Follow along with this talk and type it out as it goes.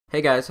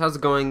Hey guys, how's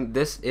it going?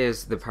 This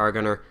is the Power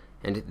Gunner,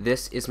 and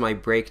this is my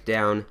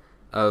breakdown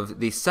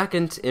of the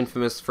second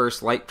infamous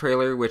First Light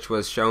trailer, which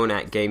was shown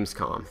at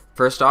Gamescom.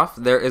 First off,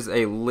 there is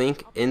a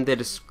link in the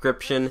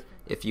description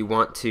if you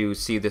want to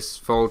see this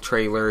full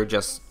trailer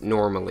just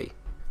normally.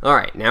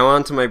 Alright, now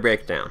on to my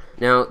breakdown.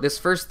 Now, this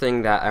first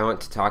thing that I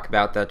want to talk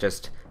about that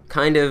just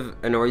kind of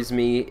annoys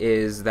me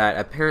is that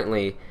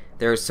apparently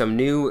there's some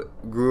new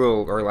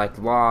rule or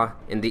law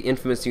in the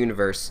infamous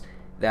universe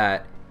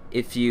that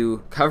if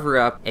you cover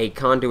up a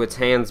conduit's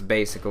hands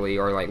basically,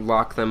 or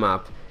lock them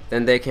up,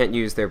 then they can't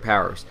use their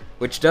powers.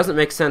 Which doesn't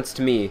make sense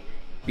to me,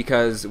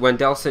 because when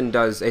Delsin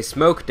does a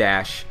smoke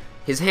dash,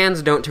 his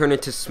hands don't turn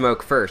into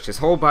smoke first. His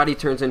whole body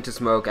turns into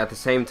smoke at the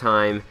same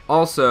time.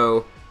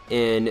 Also,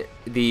 in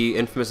the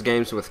infamous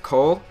games with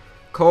Cole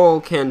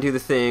can do the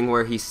thing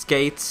where he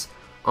skates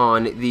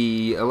on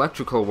the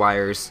electrical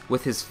wires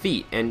with his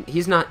feet, and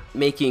he's not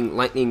making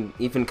lightning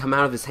even come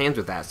out of his hands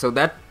with that. So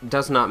that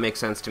does not make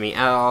sense to me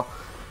at all.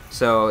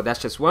 So that's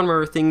just one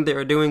more thing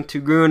they're doing to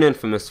ruin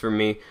Infamous for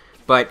me,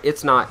 but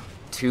it's not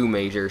too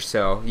major,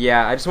 so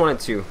yeah, I just wanted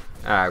to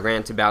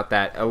rant about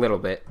that a little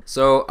bit.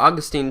 So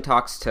Augustine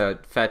talks to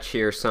Fetch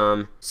here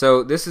some.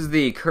 So this is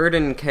the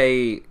Curtin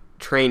K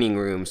training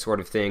room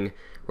sort of thing,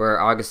 where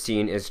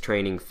Augustine is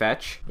training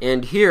Fetch.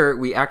 And here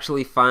we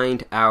actually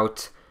find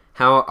out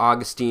how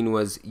Augustine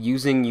was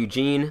using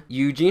Eugene.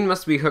 Eugene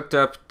must be hooked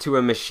up to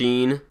a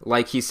machine,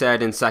 like he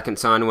said in Second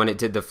Son when it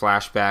did the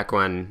flashback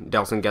when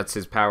Delsin gets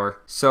his power.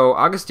 So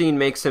Augustine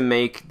makes him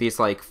make these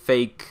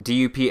fake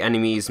DUP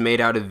enemies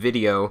made out of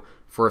video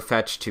for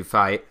Fetch to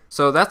fight.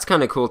 So that's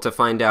kind of cool to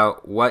find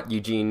out what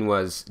Eugene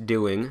was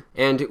doing.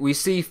 And we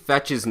see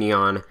Fetch's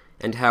Neon,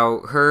 and how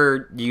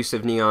her use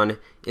of Neon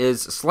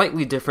is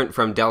slightly different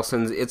from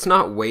Delsin's. It's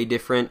not way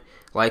different.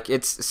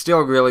 It's still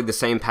really the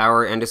same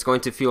power, and it's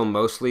going to feel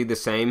mostly the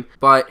same,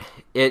 but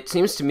it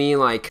seems to me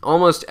like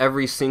almost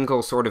every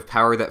single sort of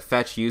power that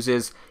Fetch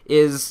uses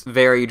is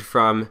varied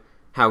from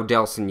how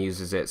Delsin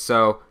uses it,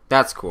 so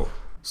that's cool.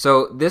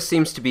 So this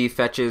seems to be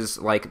Fetch's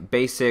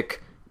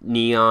basic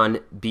neon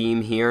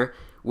beam here,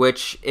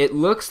 which it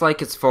looks like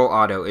it's full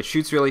auto. It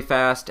shoots really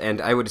fast, and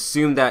I would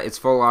assume that it's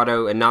full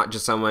auto and not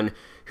just someone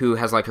who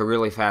has a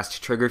really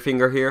fast trigger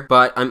finger here,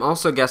 but I'm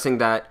also guessing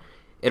that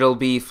it'll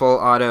be full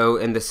auto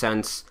in the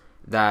sense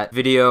that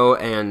Video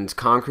and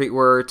Concrete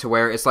were, to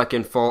where it's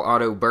in full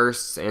auto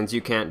bursts, and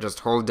you can't just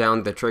hold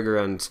down the trigger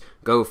and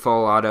go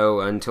full auto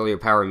until your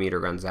power meter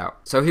runs out.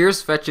 So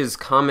here's Fetch's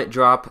Comet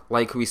Drop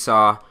like we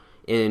saw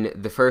in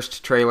the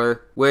first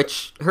trailer,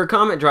 which her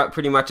Comet Drop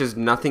pretty much is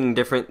nothing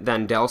different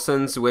than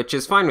Delsin's, which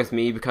is fine with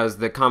me because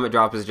the Comet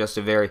Drop is just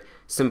a very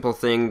simple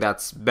thing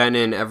that's been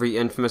in every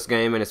Infamous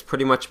game, and it's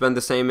pretty much been the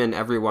same in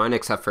every one,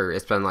 except for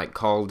it's been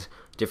called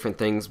different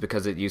things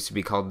because it used to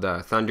be called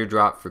the Thunder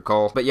Drop for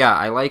Cole. But yeah,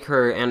 I like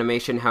her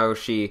animation, how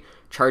she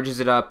charges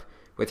it up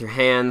with her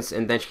hands,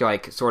 and then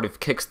she sort of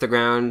kicks the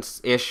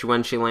ground-ish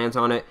when she lands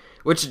on it,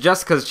 which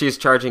just because she's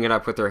charging it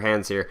up with her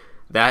hands here,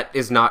 that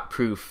is not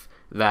proof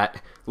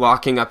that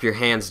locking up your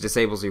hands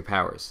disables your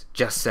powers.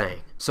 Just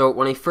saying. So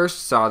when I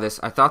first saw this,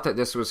 I thought that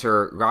this was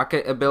her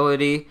rocket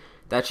ability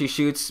that she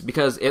shoots,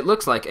 because it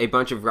looks like a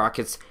bunch of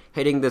rockets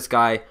hitting this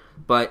guy,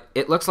 but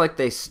it looks like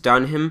they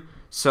stun him.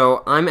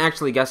 So I'm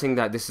actually guessing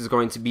that this is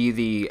going to be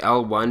the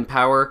L1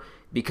 power,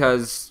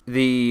 because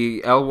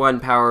the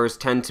L1 powers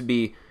tend to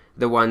be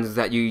the ones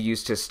that you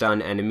use to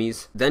stun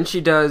enemies. Then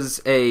she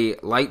does a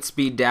light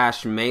speed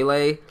dash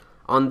melee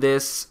on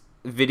this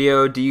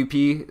Video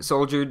DUP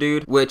soldier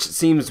dude, which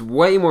seems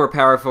way more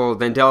powerful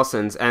than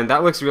Delsin's, and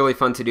that looks really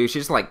fun to do. She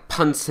just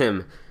punts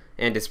him,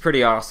 and it's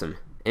pretty awesome.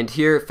 And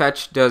here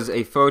Fetch does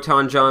a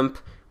photon jump,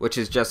 which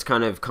is just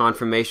kind of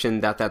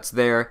confirmation that that's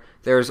there.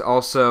 There's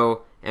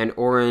also an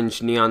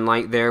orange neon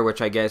light there, which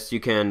I guess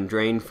you can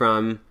drain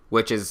from,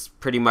 which is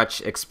pretty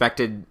much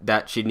expected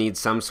that she needs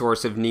some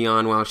source of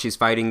neon while she's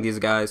fighting these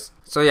guys.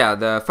 So yeah,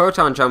 the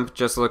photon jump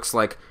just looks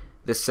like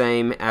the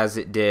same as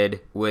it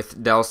did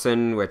with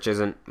Delsin, which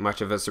isn't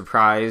much of a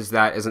surprise.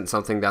 That isn't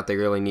something that they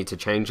really need to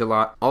change a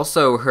lot.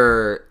 Also,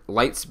 her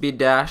light speed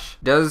dash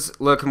does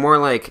look more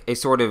like a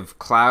sort of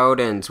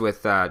cloud, and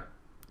with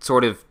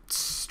sort of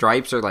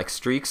stripes or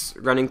streaks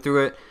running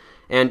through it.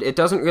 And it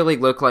doesn't really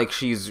look like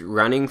she's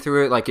running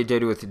through it like it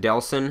did with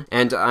Delsin,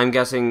 and I'm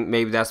guessing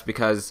maybe that's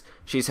because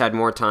she's had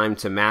more time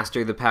to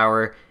master the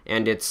power,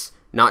 and it's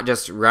not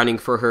just running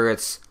for her,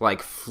 it's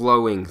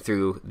flowing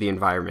through the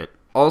environment.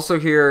 Also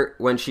here,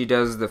 when she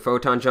does the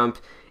photon jump,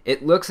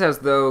 it looks as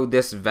though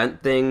this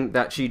vent thing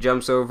that she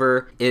jumps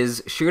over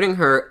is shooting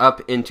her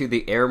up into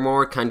the air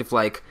more, kind of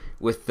like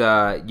with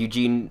the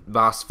Eugene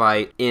boss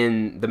fight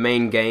in the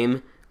main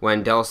game,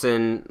 when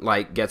Delsin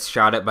gets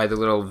shot at by the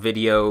little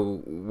video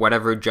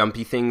whatever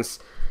jumpy things.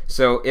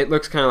 So it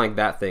looks kind of like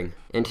that thing.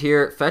 And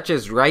here Fetch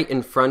is right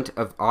in front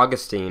of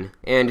Augustine,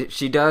 and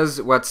she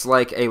does what's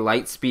like a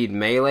light speed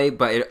melee,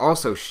 but it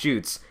also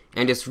shoots,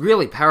 and it's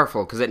really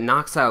powerful because it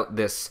knocks out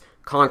this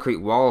concrete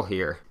wall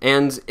here.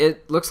 And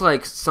it looks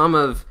like some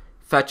of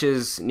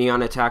Fetch's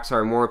neon attacks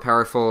are more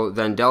powerful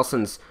than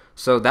Delsin's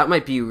So that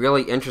might be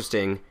really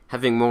interesting,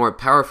 having more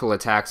powerful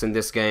attacks in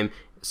this game.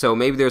 So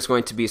maybe there's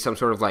going to be some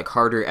sort of like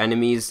harder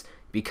enemies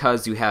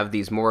because you have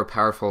these more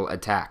powerful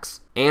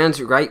attacks. And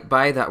right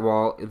by that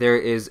wall, there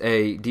is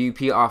a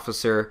DUP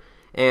officer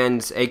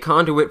and a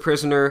conduit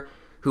prisoner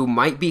who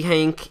might be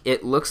Hank.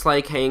 It looks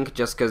like Hank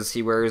just because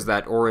he wears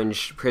that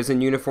orange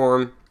prison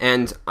uniform.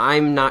 And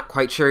I'm not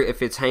quite sure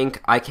if it's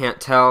Hank. I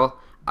can't tell.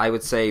 I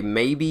would say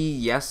maybe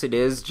yes it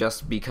is,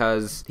 just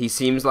because he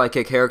seems like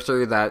a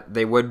character that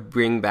they would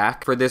bring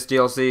back for this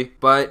DLC.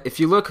 But if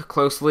you look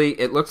closely,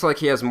 it looks like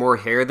he has more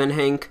hair than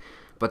Hank,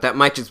 but that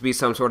might just be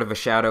some sort of a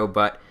shadow,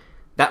 but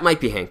that might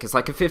be Hank. It's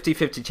like a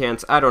 50-50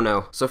 chance, I don't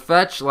know. So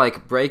Fetch,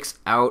 like, breaks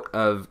out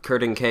of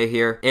Kurt and Kay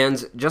here,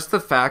 and just the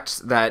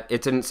fact that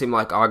it didn't seem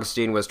like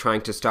Augustine was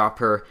trying to stop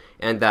her,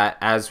 and that,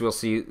 as we'll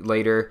see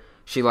later,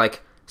 she,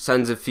 like,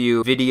 sends a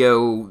few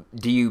video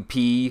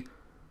DUP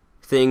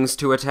things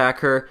to attack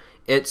her.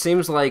 It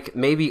seems like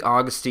maybe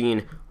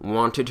Augustine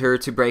wanted her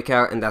to break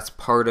out, and that's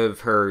part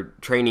of her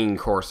training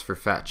course for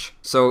Fetch.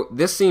 So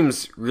this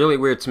seems really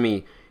weird to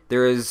me.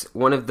 There is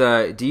one of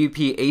the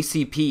DUP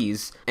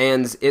ACPs,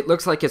 and it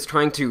looks like it's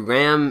trying to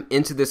ram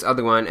into this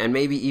other one, and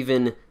maybe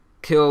even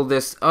kill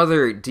this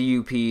other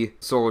DUP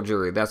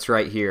soldier that's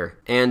right here.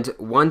 And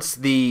once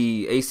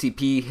the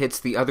ACP hits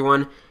the other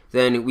one,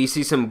 then we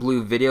see some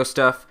blue video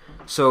stuff.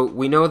 So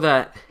we know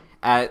that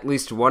at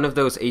least one of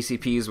those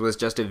ACPs was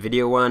just a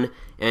video one,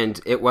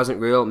 and it wasn't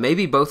real.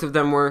 Maybe both of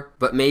them were,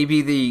 but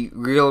maybe the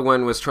real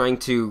one was trying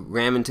to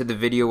ram into the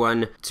video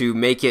one to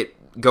make it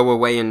go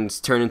away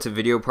and turn into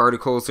video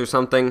particles or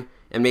something,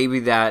 and maybe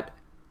that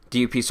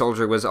DUP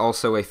soldier was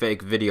also a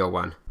fake video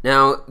one.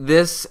 Now,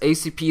 this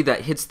ACP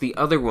that hits the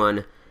other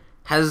one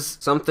has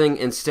something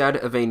instead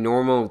of a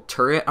normal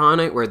turret on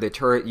it, where the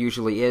turret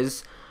usually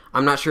is.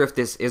 I'm not sure if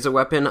this is a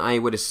weapon. I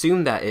would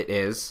assume that it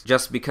is,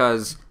 just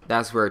because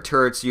that's where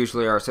turrets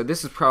usually are, so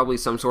this is probably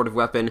some sort of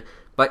weapon,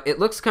 but it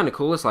looks kind of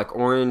cool. It's like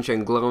orange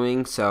and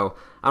glowing, so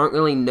I don't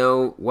really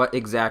know what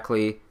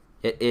exactly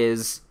it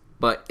is,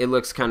 but it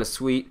looks kind of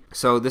sweet.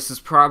 So this is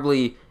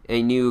probably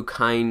a new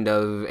kind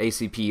of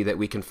ACP that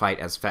we can fight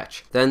as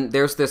Fetch. Then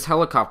there's this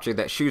helicopter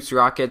that shoots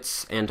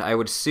rockets, and I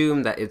would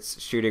assume that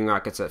it's shooting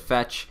rockets at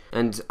Fetch.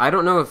 And I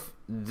don't know if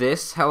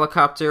this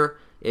helicopter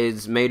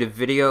is made of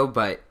video,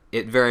 but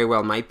it very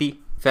well might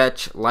be.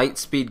 Fetch light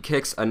speed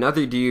kicks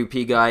another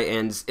DUP guy,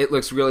 and it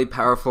looks really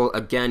powerful.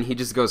 Again, he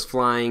just goes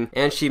flying,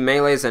 and she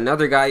melees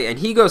another guy, and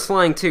he goes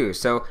flying too.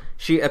 So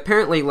she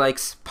apparently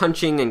likes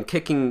punching and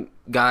kicking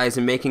guys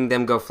and making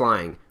them go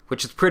flying,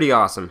 which is pretty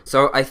awesome.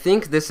 So I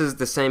think this is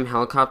the same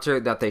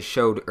helicopter that they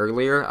showed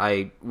earlier.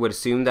 I would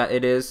assume that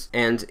it is,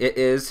 and it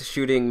is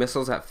shooting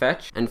missiles at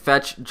Fetch, and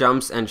Fetch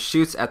jumps and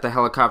shoots at the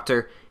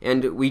helicopter,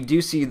 and we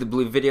do see the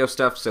blue video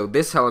stuff. So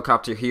this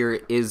helicopter here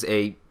is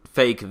a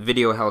fake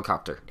video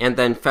helicopter. And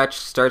then Fetch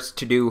starts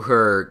to do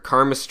her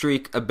Karma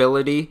Streak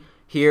ability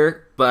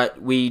here,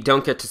 but we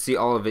don't get to see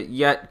all of it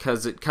yet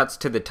because it cuts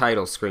to the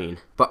title screen.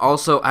 But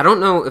also, I don't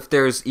know if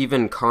there's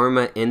even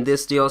Karma in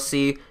this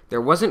DLC.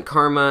 There wasn't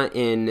Karma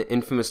in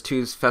inFamous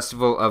 2's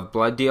Festival of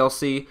Blood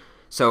DLC,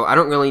 so I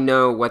don't really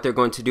know what they're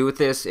going to do with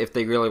this, if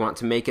they really want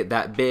to make it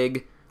that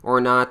big or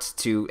not,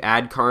 to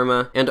add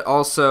Karma. And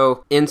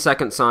also, in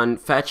Second Son,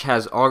 Fetch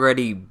has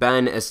already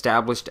been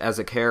established as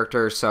a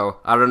character, so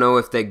I don't know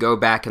if they go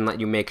back and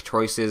let you make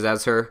choices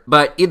as her.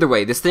 But either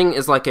way, this thing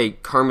is like a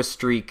Karma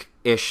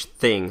Streak-ish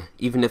thing,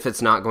 even if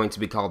it's not going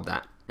to be called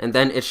that. And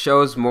then it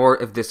shows more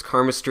of this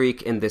Karma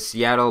Streak in the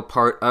Seattle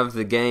part of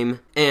the game,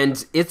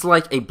 and it's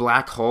like a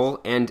black hole,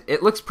 and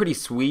it looks pretty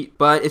sweet,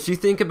 but if you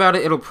think about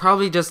it, it'll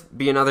probably just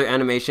be another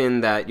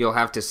animation that you'll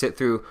have to sit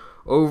through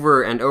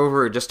over and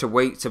over just to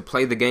wait to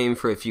play the game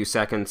for a few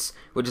seconds,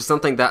 which is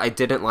something that I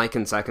didn't like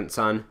in Second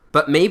Son.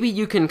 But maybe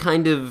you can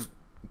kind of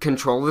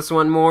control this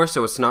one more,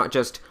 so it's not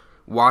just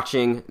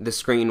watching the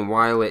screen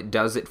while it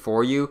does it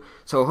for you.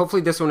 So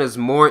hopefully this one is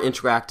more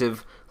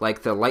interactive,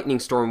 like the lightning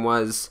storm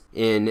was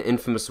in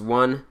inFamous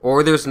 1,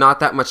 or there's not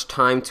that much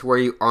time to where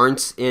you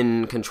aren't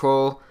in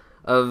control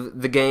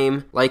of the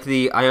game, like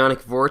the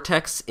Ionic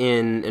Vortex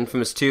in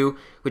inFamous 2,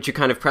 which you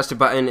kind of pressed a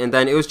button, and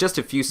then it was just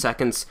a few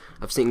seconds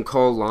of seeing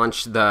Cole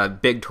launch the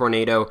big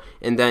tornado,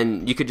 and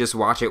then you could just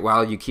watch it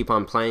while you keep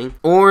on playing.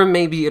 Or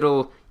maybe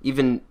it'll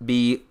even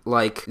be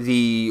like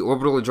the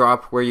orbital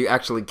drop, where you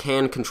actually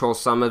can control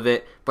some of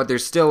it, but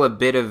there's still a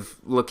bit of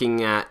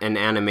looking at an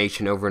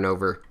animation over and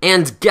over.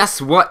 And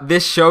guess what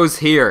this shows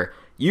here?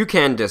 You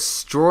can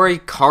destroy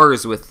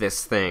cars with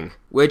this thing,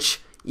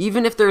 which,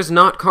 even if there's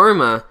not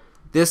Karma,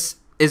 this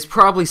is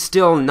probably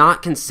still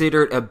not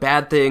considered a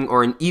bad thing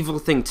or an evil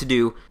thing to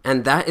do,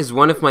 and that is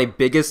one of my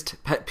biggest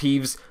pet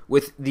peeves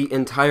with the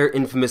entire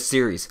inFamous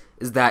series,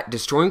 is that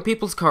destroying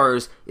people's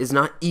cars is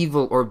not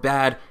evil or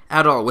bad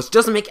at all, which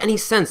doesn't make any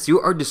sense. You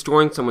are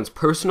destroying someone's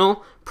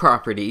personal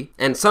property,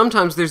 and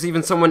sometimes there's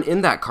even someone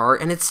in that car,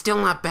 and it's still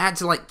not bad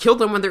to, like, kill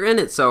them when they're in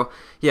it. So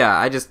yeah,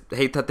 I just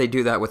hate that they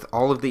do that with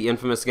all of the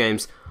inFamous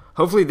games.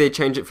 Hopefully they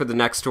change it for the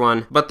next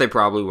one, but they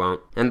probably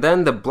won't. And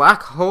then the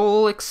black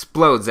hole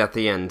explodes at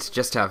the end,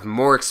 just to have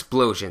more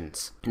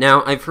explosions.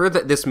 Now, I've heard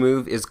that this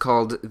move is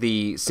called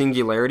the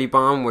Singularity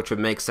Bomb, which would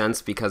make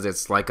sense because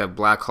it's like a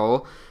black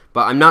hole,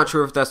 but I'm not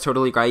sure if that's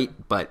totally right,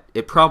 but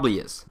it probably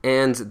is.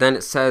 And then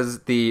it says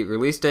the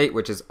release date,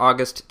 which is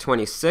August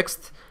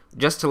 26th.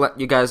 Just to let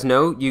you guys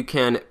know, you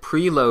can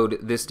preload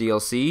this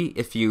DLC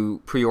if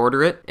you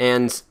pre-order it,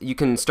 and you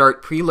can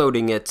start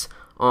preloading it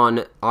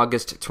on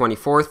August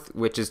 24th,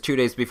 which is 2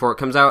 days before it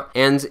comes out.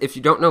 And if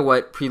you don't know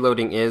what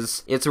preloading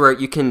is, it's where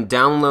you can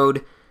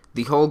download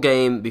the whole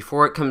game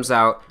before it comes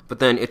out, but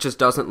then it just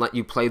doesn't let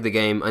you play the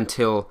game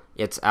until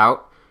it's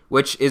out,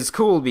 which is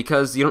cool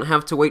because you don't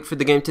have to wait for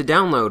the game to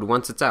download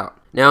once it's out.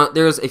 Now,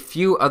 there's a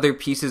few other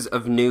pieces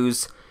of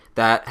news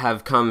that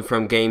have come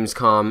from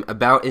Gamescom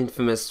about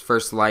inFamous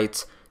First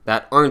Light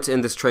that aren't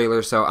in this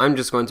trailer, so I'm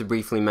just going to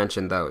briefly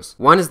mention those.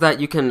 One is that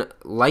you can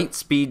light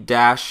speed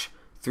dash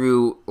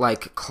through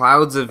like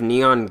clouds of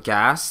neon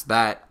gas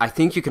that I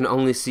think you can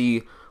only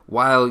see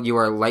while you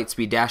are light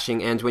speed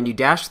dashing, and when you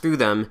dash through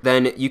them,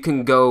 then you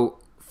can go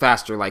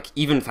faster, like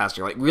even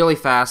faster, like really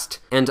fast.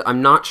 And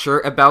I'm not sure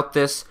about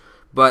this,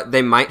 but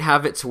they might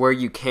have it to where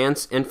you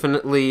can't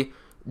infinitely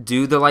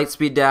do the light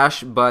speed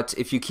dash, but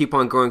if you keep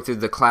on going through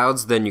the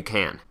clouds, then you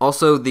can.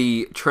 Also,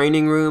 the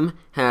training room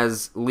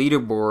has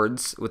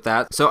leaderboards with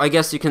that, so I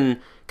guess you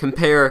can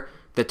compare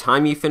the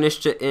time you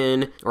finished it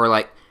in, or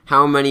like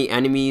how many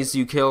enemies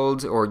you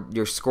killed, or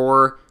your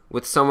score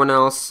with someone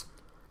else.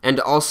 And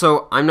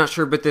also, I'm not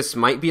sure, but this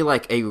might be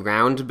like a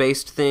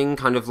round-based thing,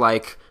 kind of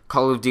like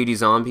Call of Duty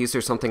Zombies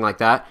or something like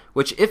that,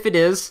 which if it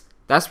is,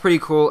 that's pretty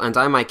cool, and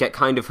I might get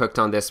kind of hooked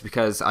on this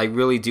because I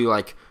really do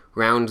like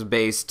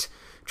round-based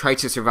try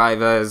to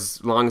survive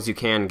as long as you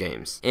can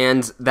games.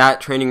 And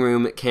that training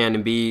room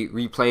can be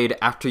replayed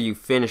after you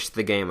finish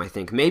the game, I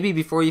think. Maybe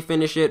before you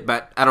finish it,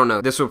 but I don't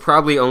know. This will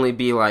probably only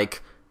be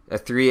like a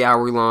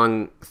 3-hour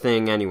long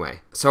thing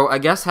anyway. So I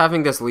guess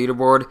having this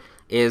leaderboard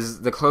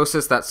is the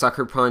closest that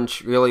Sucker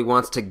Punch really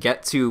wants to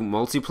get to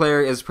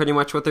multiplayer, is pretty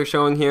much what they're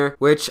showing here,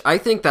 which I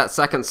think that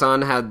Second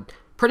Son had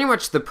pretty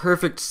much the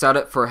perfect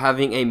setup for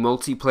having a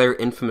multiplayer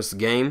inFamous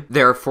game.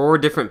 There are 4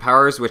 different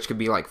powers, which could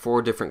be like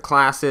 4 different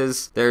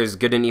classes. There's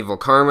good and evil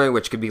karma,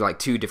 which could be like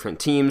 2 different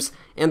teams.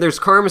 And there's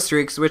karma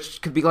streaks,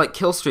 which could be like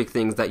kill streak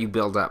things that you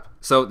build up.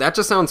 So that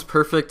just sounds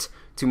perfect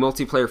to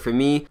multiplayer for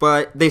me,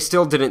 but they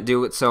still didn't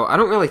do it, so I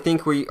don't really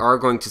think we are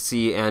going to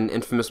see an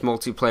inFamous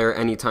multiplayer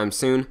anytime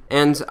soon.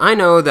 And I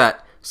know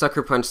that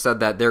Sucker Punch said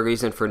that their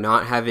reason for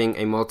not having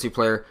a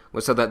multiplayer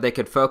was so that they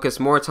could focus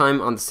more time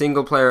on the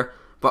single player,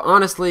 but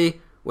honestly,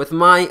 with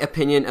my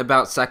opinion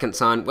about Second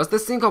Son, was the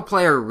single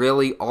player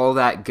really all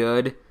that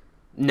good?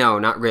 No,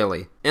 not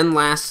really. And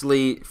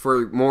lastly,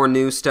 for more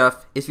new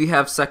stuff, if you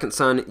have Second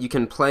Son, you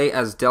can play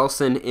as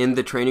Delson in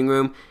the training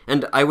room,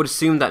 and I would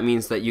assume that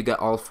means that you get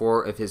all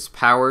 4 of his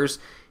powers,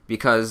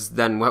 because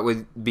then what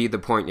would be the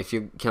point if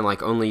you can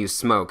like only use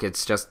smoke?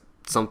 It's just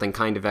something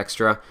kind of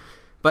extra.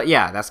 But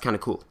yeah, that's kind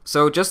of cool.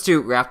 So just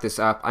to wrap this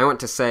up, I want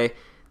to say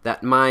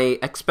that my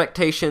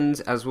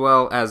expectations as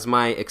well as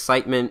my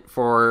excitement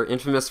for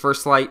inFamous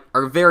First Light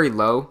are very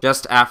low.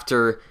 Just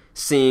after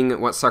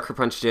seeing what Sucker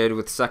Punch did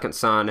with Second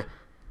Son,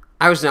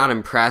 I was not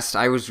impressed.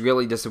 I was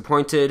really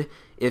disappointed.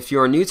 If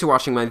you're new to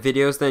watching my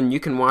videos, then you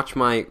can watch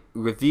my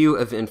review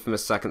of inFamous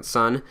Second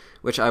Son,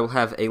 which I will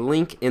have a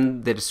link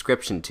in the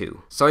description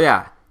to. So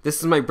yeah, this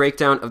is my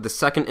breakdown of the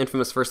second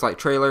inFamous First Light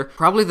trailer.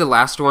 Probably the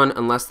last one,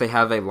 unless they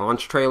have a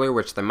launch trailer,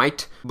 which they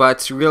might.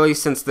 But really,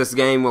 since this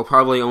game will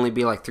probably only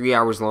be like 3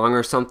 hours long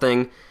or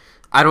something,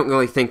 I don't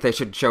really think they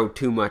should show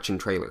too much in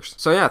trailers.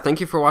 So yeah,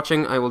 thank you for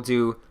watching. I will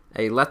do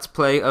a Let's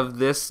Play of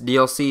this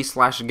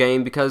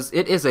DLC/game because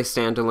it is a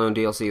standalone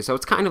DLC, so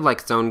it's kind of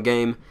like its own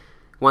game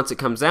once it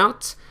comes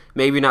out.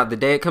 Maybe not the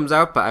day it comes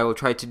out, but I will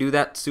try to do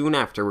that soon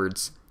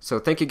afterwards. So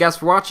thank you guys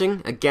for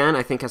watching. Again,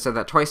 I think I said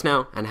that twice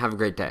now, and have a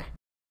great day.